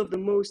angels of the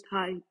Most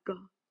High God.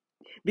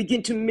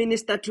 Begin to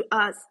minister to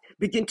us.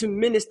 Begin to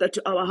minister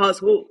to our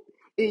household.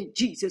 In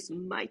Jesus'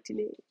 mighty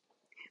name.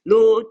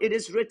 Lord, it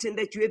is written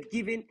that you have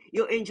given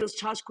your angels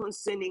charge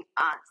concerning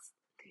us.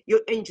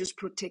 Your angels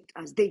protect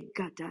us. They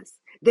guard us.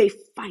 They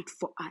fight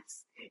for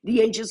us.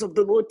 The angels of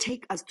the Lord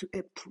take us to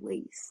a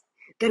place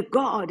that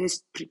God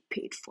has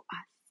prepared for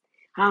us.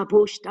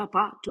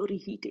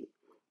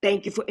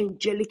 Thank you for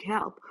angelic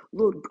help,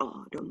 Lord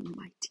God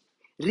Almighty.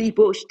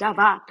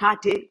 Riboshtava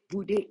kate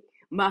bude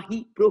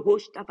mahi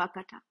prohoshtava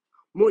kata.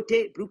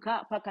 Mote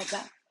bruka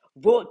pakata.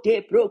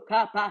 Vote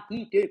broka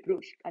pahite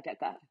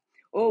proshkataka.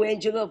 Oh,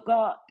 angel of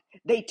God,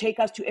 they take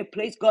us to a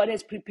place God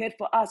has prepared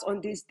for us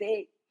on this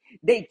day.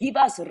 They give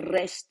us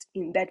rest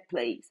in that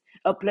place,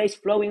 a place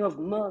flowing of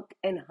milk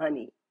and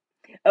honey,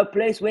 a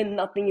place where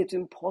nothing is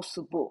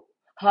impossible.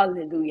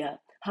 Hallelujah,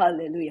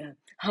 hallelujah,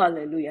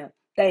 hallelujah.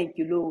 Thank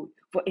you, Lord,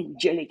 for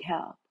angelic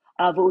help.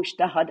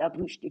 Avoshta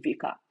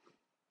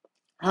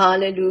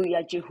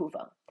Hallelujah,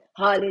 Jehovah.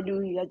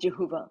 Hallelujah,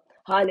 Jehovah.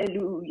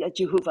 Hallelujah,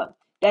 Jehovah.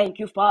 Thank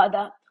you,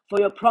 Father, for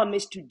your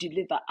promise to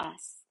deliver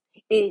us.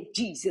 In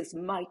Jesus'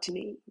 mighty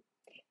name.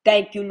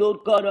 Thank you, Lord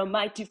God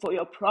Almighty, for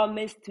your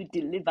promise to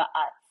deliver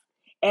us.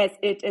 As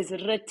it is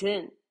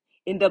written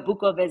in the book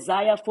of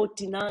Isaiah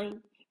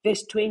 49,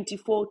 verse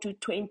 24 to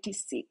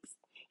 26.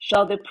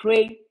 Shall the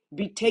prey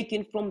be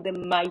taken from the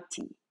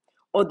mighty,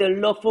 or the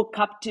lawful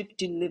captive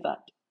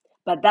delivered?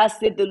 But thus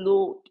said the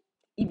Lord,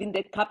 Even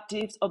the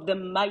captives of the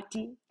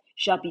mighty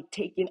shall be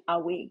taken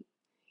away.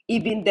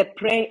 Even the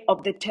prey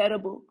of the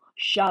terrible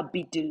shall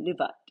be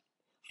delivered.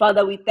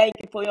 Father, we thank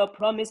you for your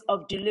promise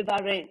of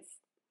deliverance.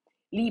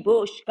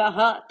 Libosh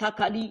kaha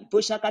takali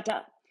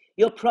boshakata.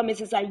 Your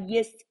promises are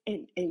yes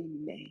and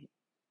amen.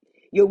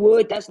 Your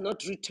word does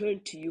not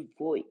return to you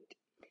void.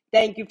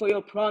 Thank you for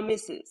your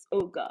promises,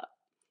 oh God.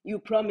 You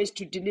promised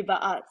to deliver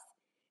us,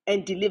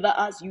 and deliver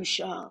us you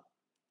shall.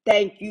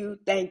 Thank you,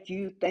 thank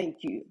you, thank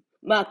you.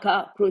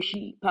 Maka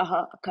kroshi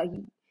paha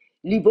kahi.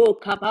 Libo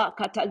kaba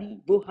katali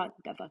bohan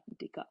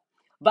davahideka.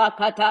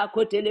 Bakata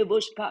kotele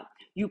boshka.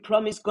 You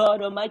promised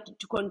God Almighty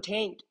to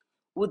contend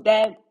with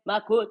them,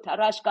 Mako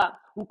Tarashka,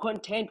 who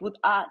contend with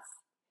us.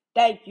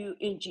 Thank you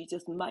in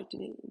Jesus' mighty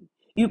name.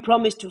 You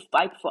promised to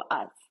fight for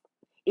us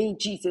in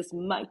Jesus'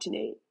 mighty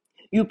name.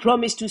 You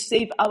promised to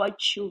save our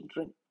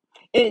children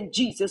in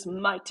Jesus'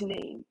 mighty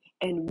name.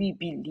 And we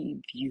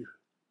believe you.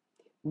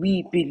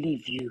 We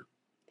believe you.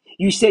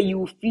 You say you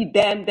will feed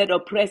them that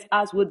oppress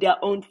us with their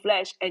own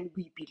flesh, and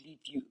we believe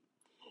you.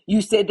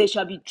 You say they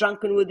shall be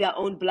drunken with their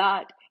own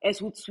blood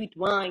as with sweet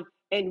wine,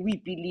 and we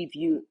believe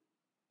you.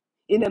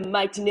 In the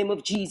mighty name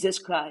of Jesus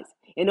Christ,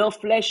 and all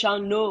flesh shall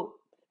know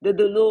that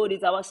the Lord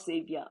is our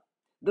Savior,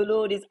 the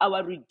Lord is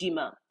our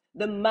Redeemer,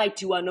 the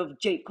mighty one of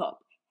Jacob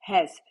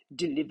has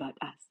delivered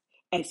us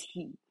as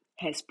he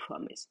has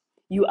promised.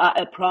 You are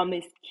a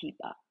promise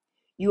keeper.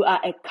 You are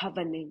a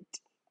covenant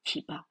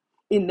keeper.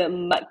 In the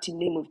mighty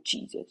name of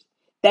Jesus.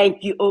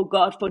 Thank you, O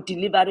God, for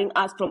delivering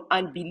us from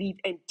unbelief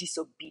and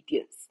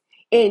disobedience.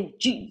 In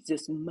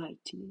Jesus'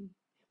 mighty name.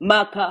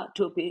 Maka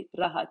tope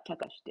rahat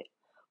takashte.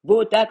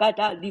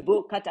 Botakata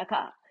libo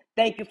kataka.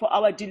 Thank you for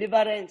our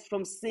deliverance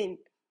from sin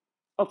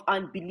of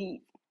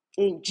unbelief.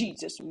 In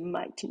Jesus'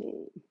 mighty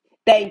name.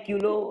 Thank you,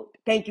 Lord.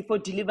 Thank you for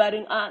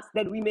delivering us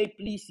that we may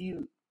please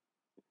you.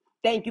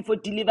 Thank you for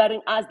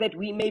delivering us that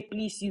we may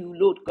please you,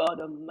 Lord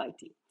God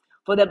Almighty.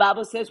 For the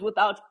Bible says,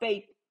 without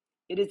faith,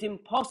 it is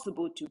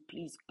impossible to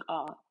please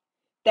God.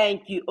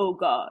 Thank you, O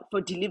God,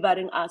 for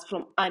delivering us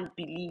from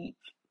unbelief.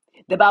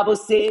 The Bible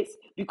says,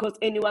 because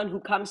anyone who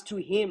comes to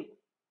him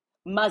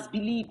must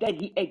believe that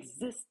he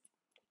exists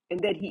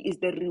and that he is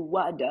the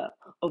rewarder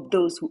of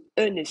those who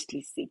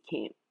earnestly seek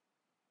him.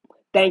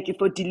 Thank you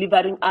for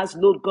delivering us,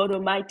 Lord God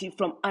Almighty,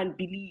 from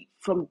unbelief,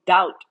 from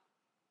doubt,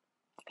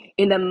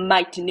 in the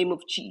mighty name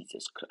of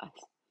Jesus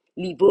Christ.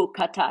 Libo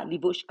kata,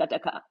 libo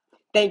shkataka.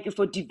 Thank you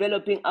for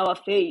developing our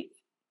faith.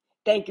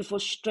 Thank you for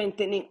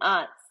strengthening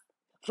us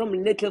from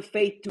little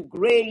faith to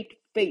great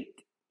faith.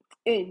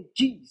 In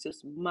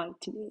Jesus'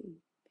 mighty name.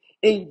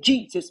 In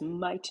Jesus'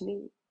 mighty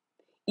name.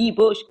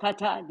 Ibo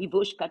shkata,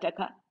 libo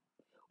shkataka.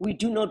 We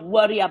do not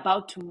worry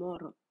about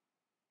tomorrow.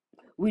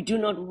 We do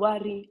not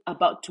worry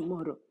about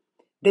tomorrow.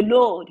 The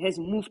Lord has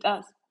moved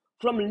us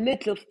from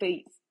little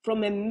faith,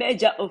 from a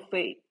measure of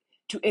faith,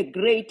 to a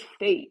great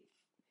faith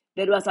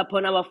that was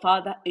upon our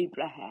father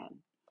Abraham.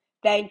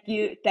 Thank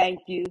you,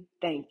 thank you,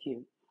 thank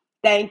you.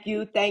 Thank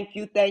you, thank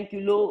you, thank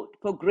you, Lord,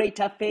 for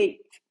greater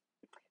faith.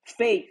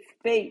 Faith,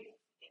 faith,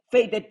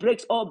 faith that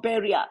breaks all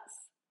barriers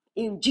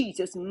in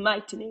Jesus'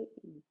 mighty name.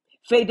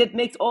 Faith that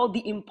makes all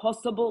the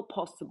impossible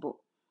possible.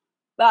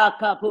 For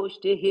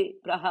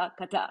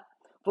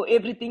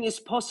everything is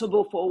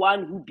possible for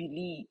one who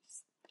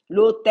believes.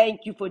 Lord,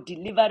 thank you for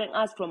delivering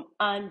us from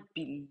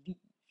unbelief.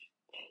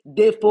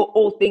 Therefore,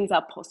 all things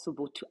are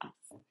possible to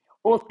us.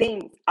 All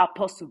things are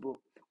possible.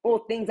 All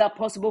things are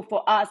possible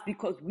for us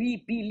because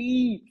we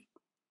believe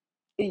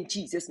in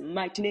Jesus'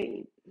 mighty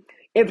name.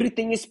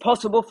 Everything is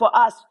possible for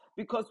us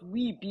because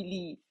we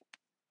believe.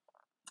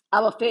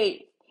 Our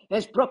faith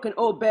has broken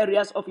all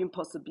barriers of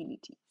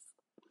impossibilities.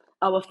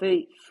 Our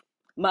faith.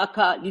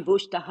 Maka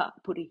livoshtaha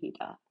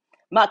purihida.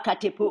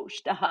 Makate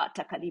poshtaha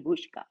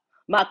takalivushka.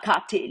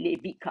 Makate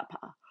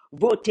levikapa.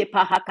 Vote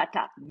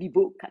pahakata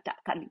livokata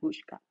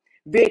kalivushka.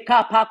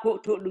 Veka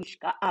pakoto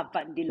lushka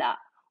avandila.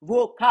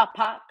 Voka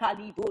pa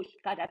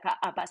kalivushka daka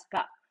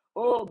abaska.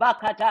 Oh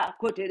bakata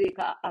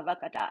kotereka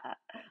avakata.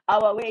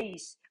 Our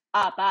ways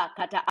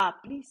abakata are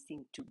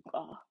pleasing to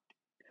God.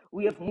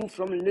 We have moved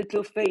from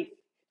little faith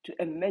to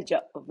a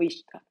measure of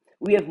wisdom.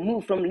 We have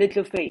moved from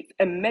little faith,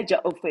 a measure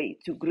of faith,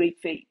 to great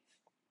faith.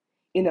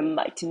 In the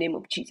mighty name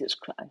of Jesus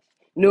Christ.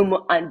 No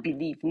more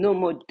unbelief, no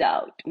more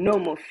doubt, no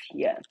more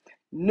fear,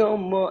 no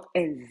more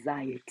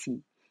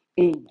anxiety.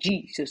 In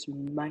Jesus'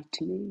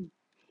 mighty name.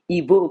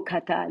 Ibo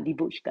kata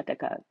libosh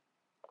kataka.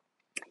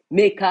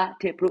 Meka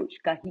te brosh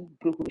kahi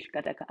brohosh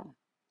kataka.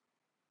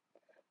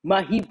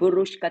 Mahi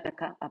borosh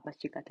kataka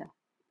abashikata.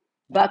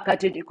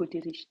 Bakate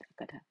dekoterish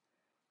kata.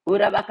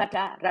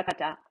 Urabakata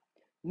rakata.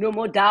 No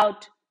more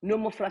doubt, no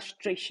more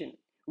frustration.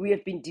 We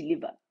have been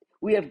delivered.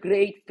 We have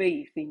great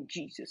faith in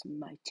Jesus'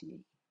 mighty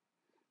name.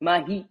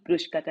 Mahi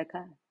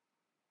brushkataka.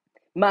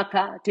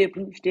 Maka te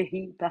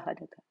brushdehi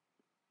bahadaka.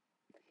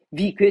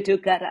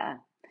 Viketokara.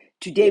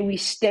 Today we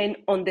stand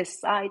on the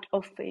side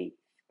of faith.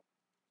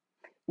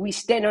 We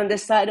stand on the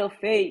side of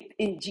faith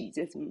in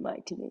Jesus'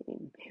 mighty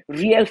name.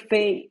 Real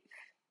faith,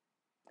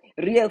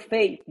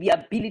 the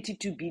ability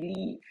to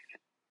believe,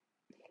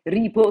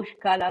 Riposh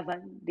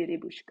kalavan de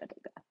rebush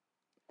kataka.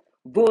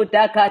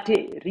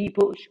 Vodakate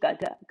riposh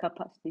kata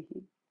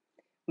kapasihi.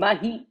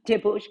 Mahi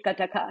tebosh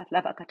kataka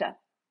lavakata.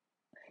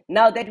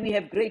 Now that we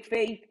have great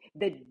faith,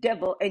 the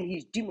devil and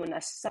his demon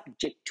are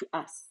subject to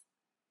us.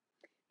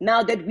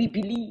 Now that we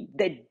believe,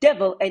 the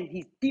devil and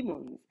his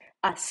demons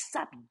are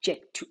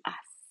subject to us.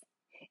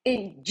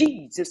 In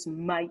Jesus'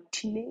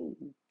 mighty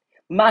name.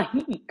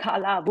 Mahi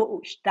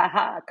kalavosh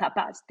taha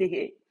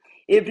kapastehe.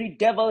 Every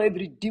devil,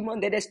 every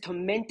demon that has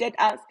tormented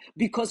us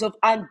because of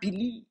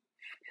unbelief,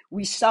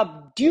 we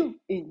subdue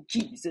in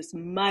Jesus'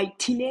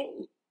 mighty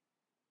name.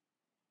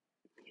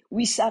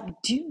 We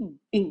subdue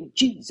in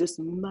Jesus'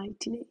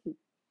 mighty name.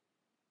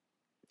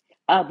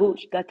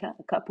 Abosh kata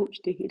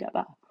kaposh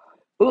tehidaba.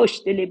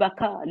 Osh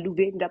telebaka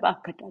luvenda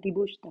bakata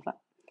ribosh tava.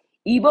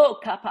 Ibo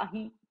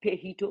kapahi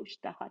pehitosh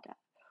tahata.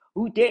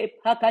 Ude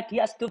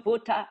pakatias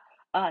tovota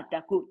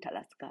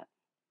adakotalaska.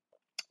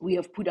 We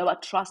have put our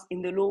trust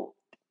in the Lord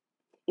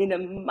in the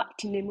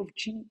mighty name of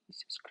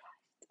Jesus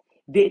Christ.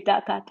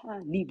 Veta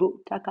kata libo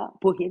taka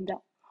pohenda.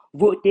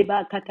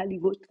 Voteba kata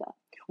livota.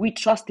 We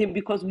trust him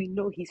because we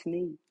know his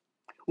name.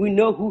 We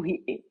know who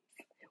he is.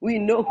 We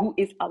know who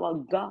is our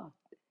God.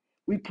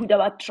 We put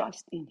our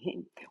trust in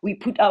him. We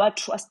put our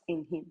trust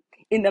in him.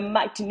 In the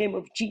mighty name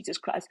of Jesus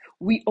Christ,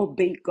 we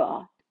obey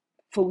God,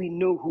 for we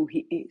know who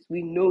he is.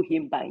 We know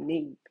him by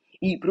name.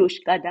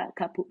 Ibroshkada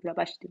kapu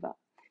rabashteva.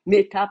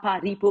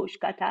 Metapa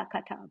riboshkata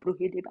kata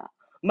brohedeba.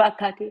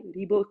 Makate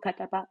ribo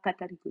katapa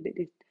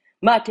katarikudede.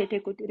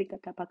 Matete kotere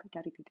katapa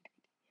katarikudede.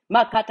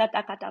 Makata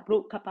takata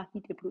bro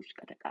kapahite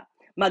broshkataka.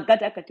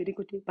 Magada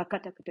katerikote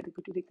bakata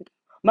katerikote.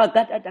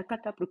 Magada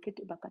dakata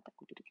brokete bakata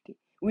kotere.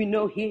 We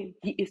know him.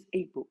 He is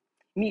able.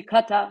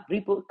 Mikata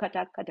ribo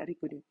kata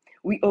katarikude.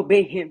 We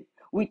obey him.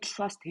 We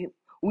trust him.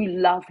 We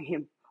love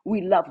him.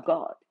 We love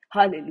God.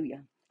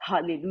 Hallelujah.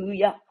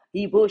 Hallelujah.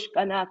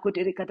 Iboshkana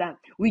koterikata.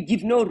 We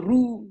give no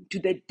room to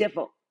the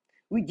devil.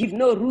 We give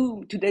no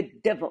room to the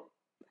devil.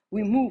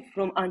 We move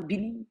from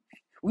unbelief.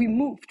 We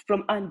moved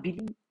from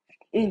unbelief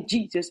in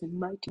Jesus'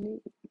 mighty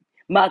name.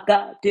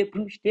 Maga te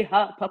brushte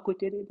ha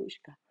pakotere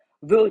boshka.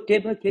 Vote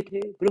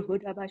bakete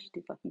brohoda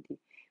bashte fahide.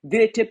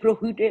 Vete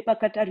prohude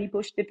bakatari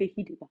boshte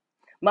fehide ba.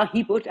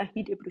 Mahibota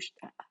hide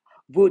brushta.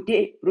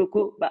 Vote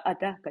roko ba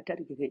ada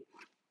katari.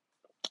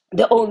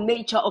 The old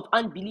nature of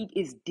unbelief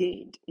is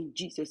dead in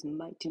Jesus'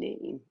 mighty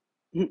name.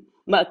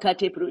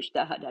 Makate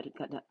brushta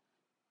hadarikada.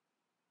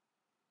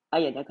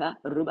 Ayadaka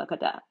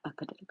rubakata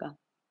akataka.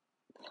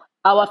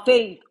 Our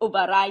faith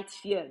overrides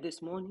fear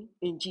this morning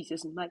in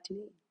Jesus' mighty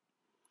name.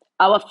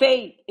 Our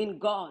faith in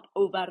God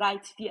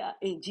overrides fear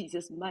in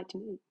Jesus' mighty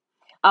name.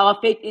 Our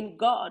faith in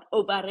God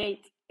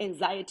overrides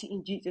anxiety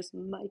in Jesus'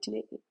 mighty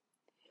name.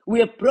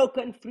 We are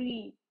broken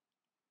free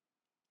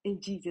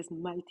in Jesus'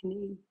 mighty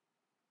name.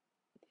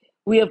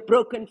 We have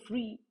broken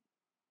free,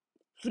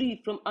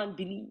 free from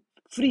unbelief,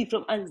 free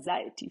from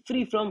anxiety,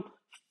 free from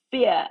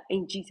fear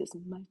in Jesus'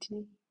 mighty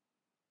name.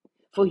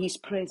 For his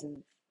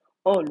presence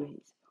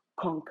always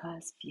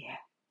conquers fear.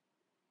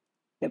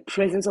 The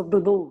presence of the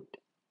Lord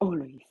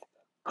always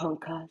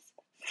conquers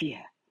fear.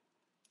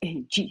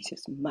 In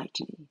Jesus'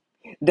 mighty name.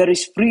 There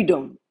is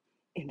freedom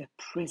in the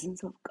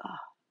presence of God.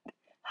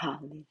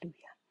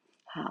 Hallelujah.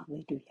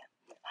 Hallelujah.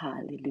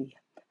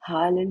 Hallelujah.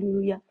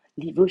 Hallelujah.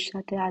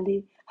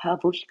 Livoshatale.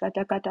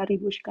 Havoshkata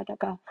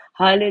rivoshkataka.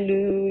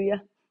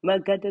 Hallelujah.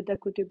 Magadada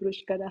kote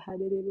broshkada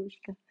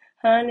hallelujah.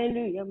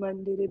 Hallelujah.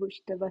 Mandere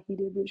boshtava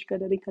hide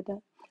broshkada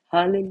rikata.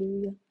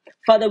 Hallelujah.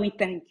 Father, we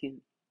thank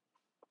you.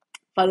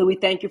 Father, we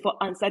thank you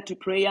for answer to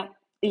prayer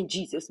in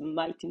Jesus'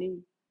 mighty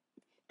name.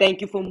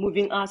 Thank you for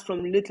moving us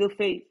from little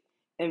faith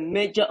and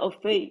measure of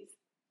faith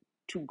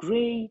to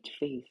great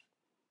faith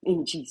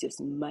in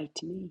Jesus'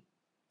 mighty name.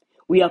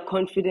 We are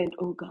confident,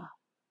 oh God,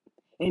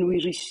 and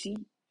we receive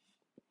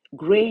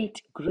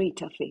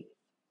greater faith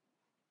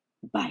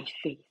by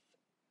faith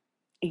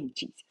in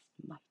Jesus'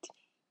 mighty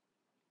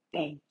name.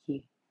 Thank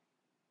you,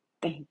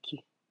 thank you,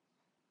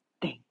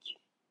 thank you.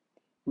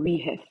 We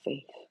have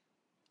faith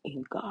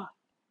in God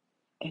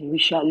and we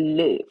shall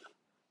live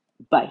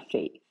by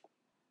faith.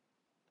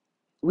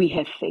 We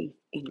have faith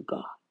in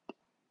God.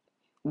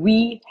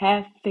 We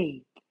have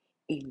faith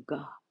in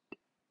God.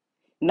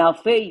 Now,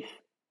 faith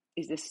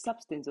is the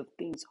substance of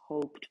things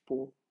hoped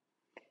for,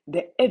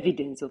 the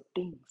evidence of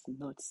things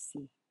not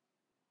seen.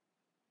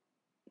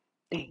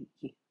 Thank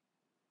you,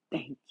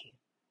 thank you,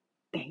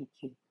 thank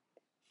you.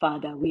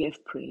 Father, we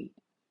have prayed.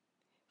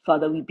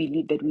 Father, we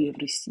believe that we have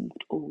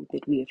received all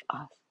that we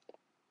have asked.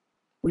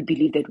 We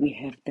believe that we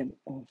have them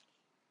all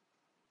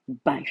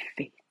by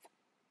faith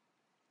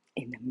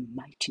in the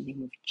mighty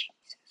name of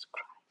Jesus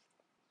Christ.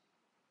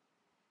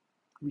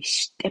 We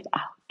step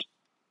out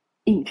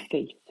in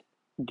faith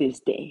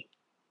this day.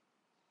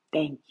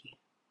 Thank you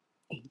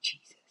in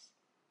Jesus'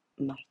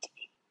 mighty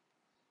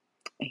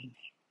name. Amen.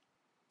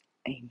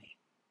 Amen.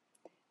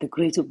 The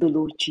grace of the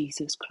Lord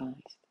Jesus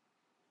Christ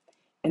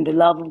and the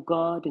love of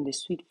God and the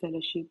sweet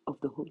fellowship of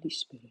the Holy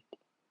Spirit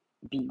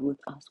be with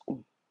us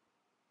all.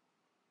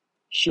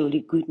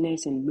 Surely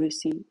goodness and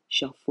mercy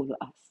shall follow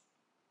us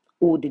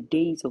all the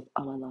days of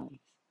our lives,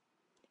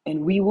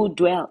 and we will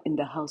dwell in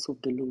the house of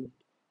the Lord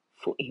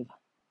forever,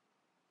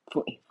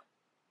 forever.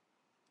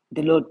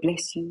 The Lord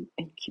bless you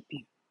and keep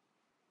you.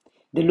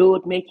 The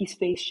Lord make his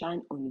face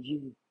shine on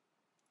you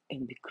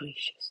and be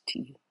gracious to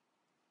you.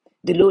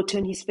 The Lord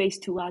turn his face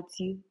towards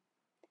you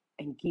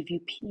and give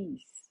you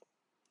peace.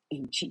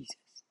 In Jesus'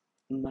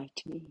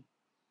 mighty name,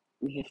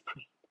 we have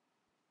prayed.